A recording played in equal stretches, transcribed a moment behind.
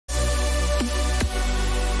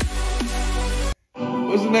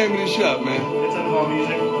What's the name of this shop, man? It's at Evolve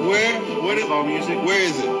Music. Where? What is Evolve Music. Where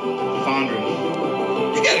is it? Fondren.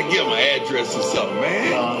 You gotta give him an address or something,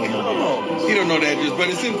 man. Come on. He don't know the address, but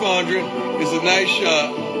it's in Fondren. It's a nice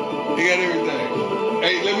shop. They got everything.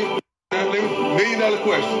 Hey, let me $1 million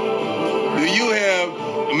question. Do you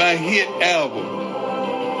have my hit album?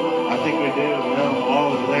 I think we do.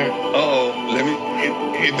 All over there. Let me.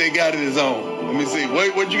 If they got it, it's on. Let me see.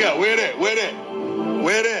 Wait, what you got? Where that?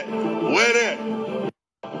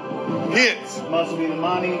 Hits. Must be the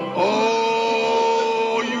money.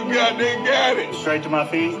 Oh, they got it. Straight to my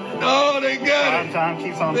feet. Oh, they got it. Time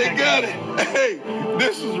keeps on ticking. They got it. Hey,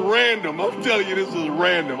 this is random. I'm telling you, this is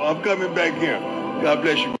random. I'm coming back here. God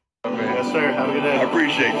bless you, man. Yes, sir. Have a good day. I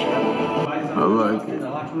appreciate you. I like it.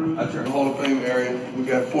 I turn the Hall of Fame area. We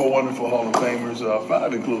got 4 wonderful Hall of Famers,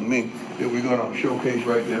 5 including me, that we're gonna showcase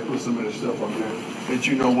right there. Put some of the stuff up there that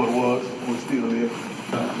you know what was still there.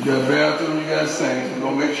 You got bathroom, you got sinks. We're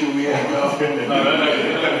gonna make sure we have y'all.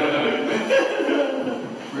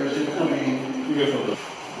 Fresh and clean. We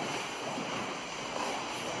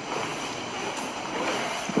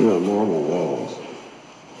got marble walls.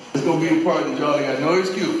 It's gonna be a part that y'all got no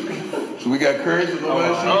excuse. So we got curtains with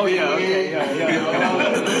nobody see. Oh yeah.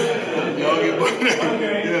 Y'all get put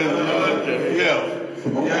yeah.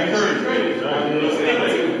 We got curtains.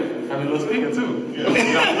 I mean, let's speak it too. Yeah.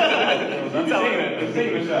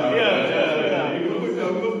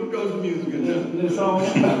 We'll put those music in there.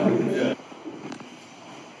 Yeah.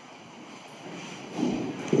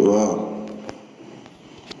 Wow.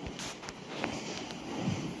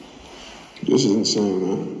 This is insane,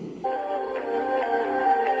 man.